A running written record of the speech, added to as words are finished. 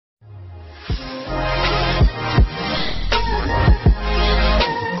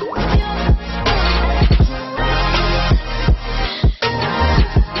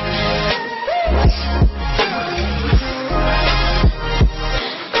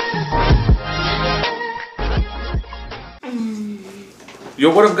Yo,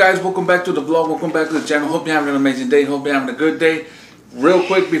 what up guys? Welcome back to the vlog. Welcome back to the channel. Hope you're having an amazing day. Hope you're having a good day. Real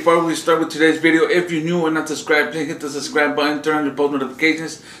quick before we start with today's video, if you're new and not subscribed, please hit the subscribe button, turn on your post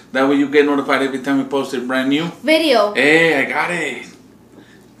notifications. That way you get notified every time we post a brand new video. Hey, I got it.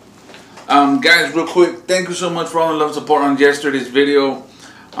 Guys, real quick, thank you so much for all the love and support on yesterday's video.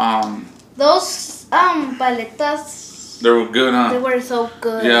 Those paletas, they were good, huh? they were so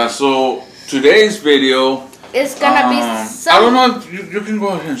good. Yeah, so today's video, it's gonna be some... I don't know if you can go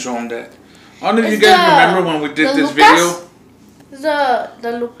ahead and show them that. I don't know if you guys remember when we did this video.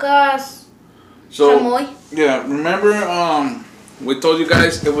 The Lucas So Chamoy. yeah, remember we told you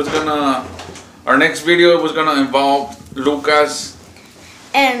guys it was gonna, our next video was gonna involve Lucas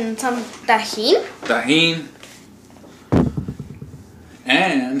And some Tajin.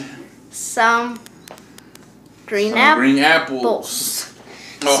 And some Greenapples.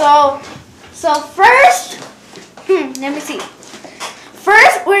 Oh. So first, let me see.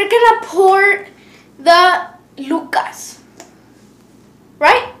 First, we're gonna pour the Lucas.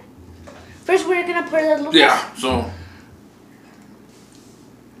 Right? First, we're gonna pour the Lucas. Yeah, so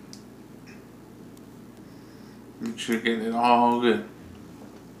make sure you get it all good.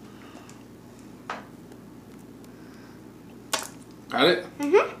 Got it?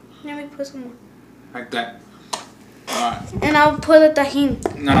 Let me put some more. Like that. Alright. And I'll put the Tajin.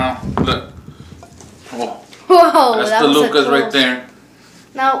 Now, look. Oh, Whoa, that's that the was Lucas close. right there.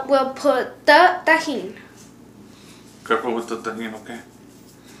 Now we'll put the Tajin. Careful with the Tajin, okay?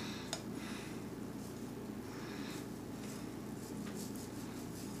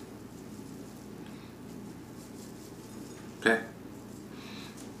 Okay.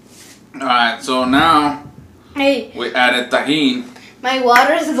 Alright, so now Hey, we added Tajin. my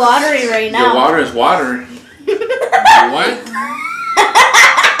water is watery right now. Your water is water. What?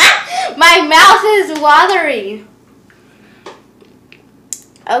 My mouth is watery.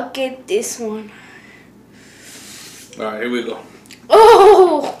 I'll get this one. Alright, here we go.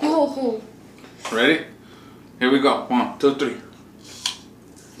 Oh! Ready? Here we go. 1, 2, 3.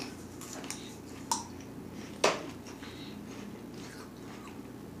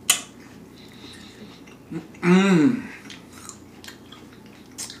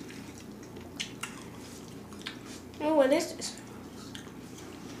 Oh, what is this?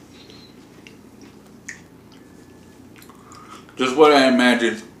 Just what I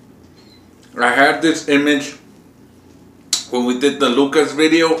imagined. I had this image when we did the Lucas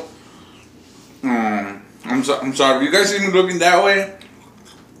video. I'm sorry. If you guys see me looking that way,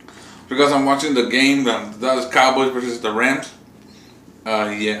 because I'm watching the game. That was Cowboys versus the Rams.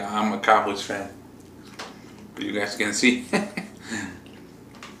 Yeah, I'm a Cowboys fan. But you guys can see.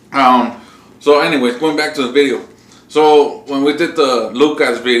 So anyways, going back to the video. So when we did the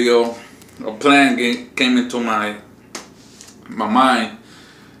Lucas video, a plan came into my mind,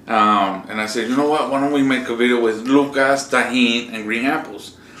 and I said, you know what? Why don't we make a video with Lucas, Tajin, and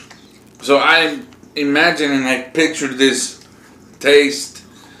Greenapples? So I imagined and I pictured this taste,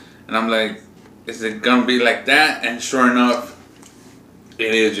 and I'm like, is it gonna be like that? And sure enough,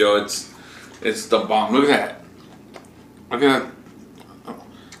 it is, yo. It's the bomb. Look at that. Look at that.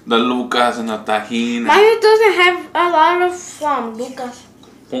 The Lucas and the Tajin. Mine doesn't have a lot of Lucas.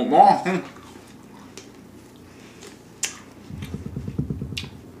 Put more.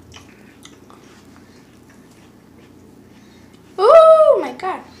 Oh my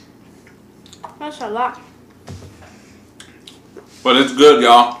god. That's a lot. But it's good,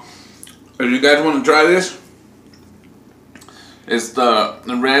 y'all. If you guys want to try this, it's the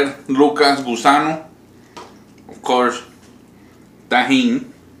red Lucas Gusano. Of course, Tajin.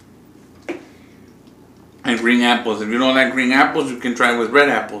 And green apples. If you don't like green apples, you can try it with red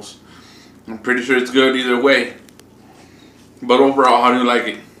apples. I'm pretty sure it's good either way. But overall, how do you like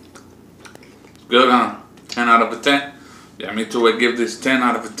it? Good, huh? 10 out of a 10? Yeah, me too. I give this 10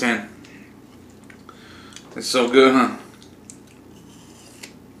 out of a 10. It's so good, huh?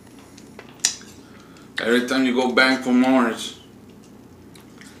 Every time you go back for more, it's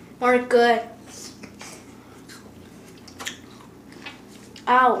More good.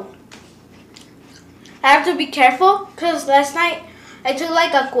 Ow. I have to be careful because last night I took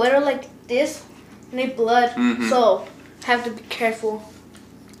like a cuero like this and it blood. So I have to be careful.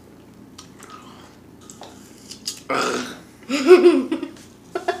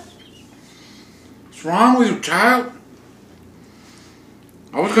 What's wrong with you, child?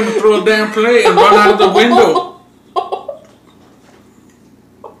 I was gonna throw a damn plate and run out of the window.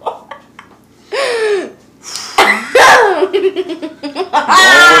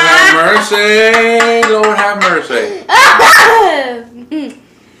 Lord have mercy. Lord have mercy.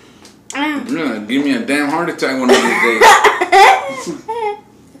 You're gonna give me a damn heart attack one of these days.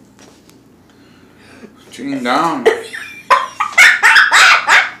 Chingón.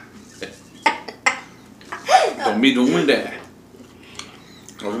 Don't be doing that.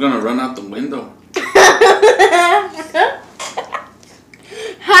 I was gonna run out the window.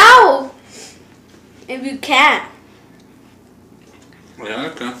 How? If you can't.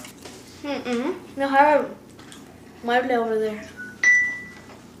 Yeah, okay. No, have a mueble over there.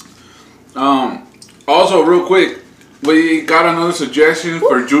 Also, real quick, we got another suggestion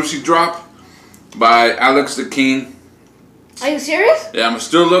for Juicy Drop by Alex the King. Are you serious? Yeah, I'm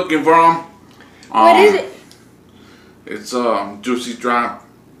still looking for him. What is it? It's Juicy Drop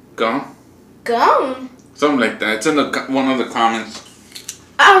Gum. Gum? Something like that. It's in one of the comments.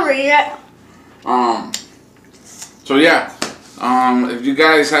 I'll read it. So yeah. If you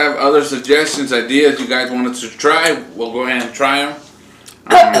guys have other suggestions, ideas you guys wanted to try, we'll go ahead and try them.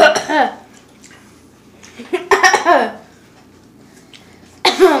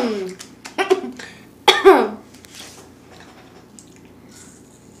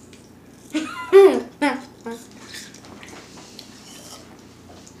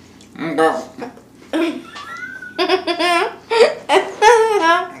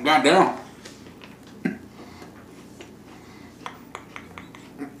 Goddamn.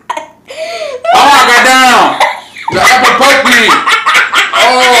 Oh, goddamn! The apple poked me!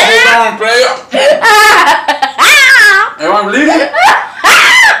 Oh, hold on, player. Am I bleeding?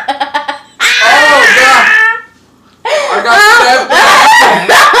 Oh, God. I got stabbed.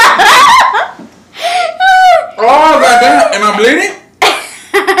 Oh, goddamn. Am I bleeding?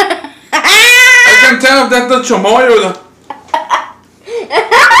 I can tell if that's the chamoy or the...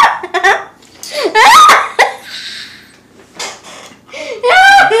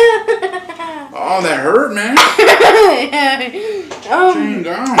 Oh, that hurt, man. Dang,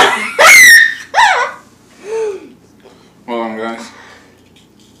 down. Hold on, guys.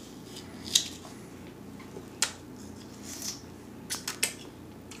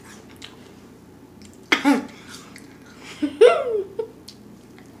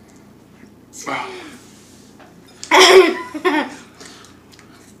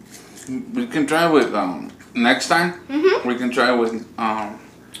 We can try with next time. We can try with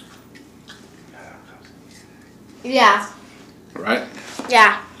Yeah. right?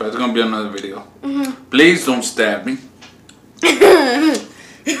 Yeah. But it's gonna be another video. Please don't stab me.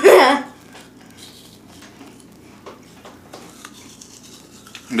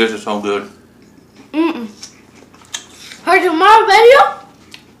 This is so good. For tomorrow's video,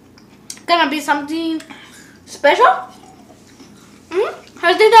 gonna be something special.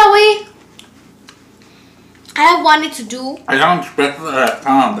 I think that I wanted to do. I don't expect that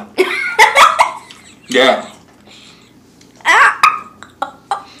pound. Yeah.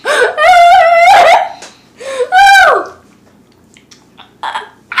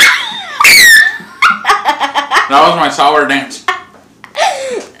 That was my sour dance.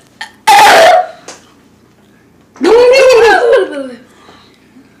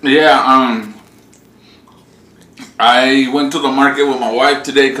 Yeah, I went to the market with my wife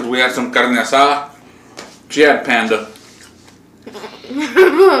today because we had some carne asada. She had panda.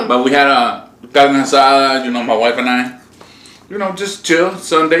 But we had a carne asada, you know, my wife and I. You know, just chill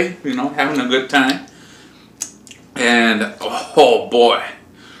Sunday, you know, having a good time. And, oh boy,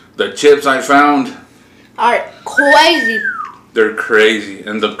 the chips I found are crazy. They're crazy.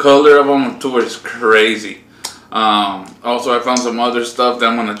 And the color of them too is crazy. Also, I found some other stuff that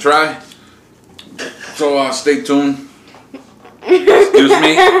I'm going to try. So, stay tuned. Excuse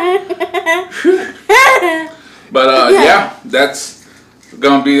me. But, yeah, that's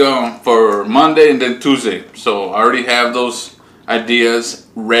going to be for Monday and then Tuesday. So, I already have those ideas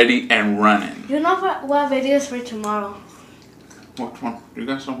ready and running. You know what video is for tomorrow? Which one? You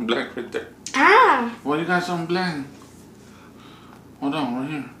got something black right there. Ah. Well, you got something black. Hold on, right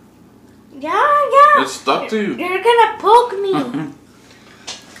here. Yeah. It's stuck to you. You're gonna poke me.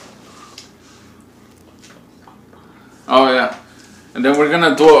 Oh yeah, and then we're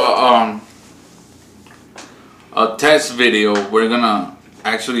gonna do a test video. We're gonna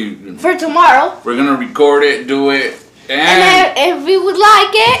actually for tomorrow. We're gonna record it, do it, and if we would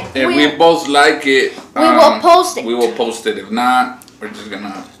like it, if we both like it, we will post it. We will post it. If not, we're just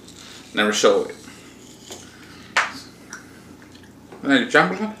gonna never show it.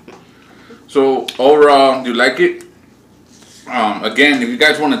 So overall, do you like it? Again, if you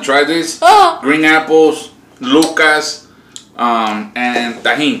guys want to try this, Greenapples, Lucas, and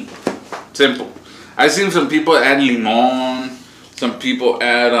Tajin. Simple. I've seen some people add limon, some people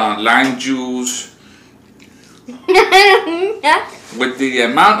add lime juice. With the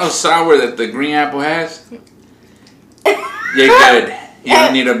amount of sour that the green apple has, you're good. You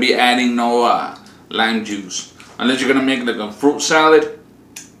don't need to be adding no lime juice. Unless you're gonna make like a fruit salad,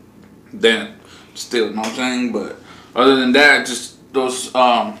 then still, you know what I'm saying? But other than that, just those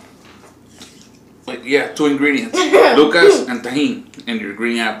 2 ingredients: Lucas and Tajin, and your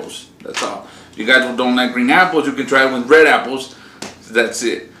green apples. That's all. If you guys don't like green apples, you can try it with red apples. That's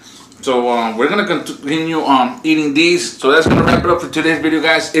it. So we're gonna continue eating these. So that's gonna wrap it up for today's video,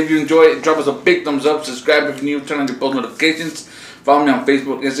 guys. If you enjoy it, drop us a big thumbs up. Subscribe if you're new. Turn on your post notifications. Follow me on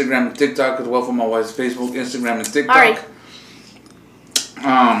Facebook, Instagram, and TikTok as well for my wife's Facebook, Instagram, and TikTok. All right.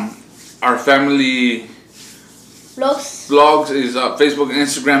 Our family vlogs is Facebook and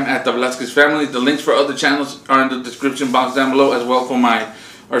Instagram at the VELASQUEZ family. The links for other channels are in the description box down below, as well for my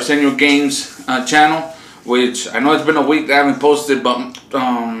Arsenio Games channel, which I know it's been a week that I haven't posted, but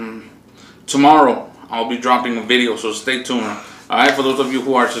tomorrow I'll be dropping a video, so stay tuned. Alright, for those of you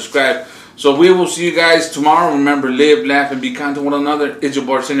who are subscribed. So we will see you guys tomorrow. Remember, live, laugh, and be kind to one another. It's your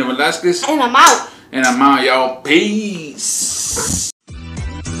boy, Arsenio Velasquez. And I'm out. And I'm out, y'all. Peace.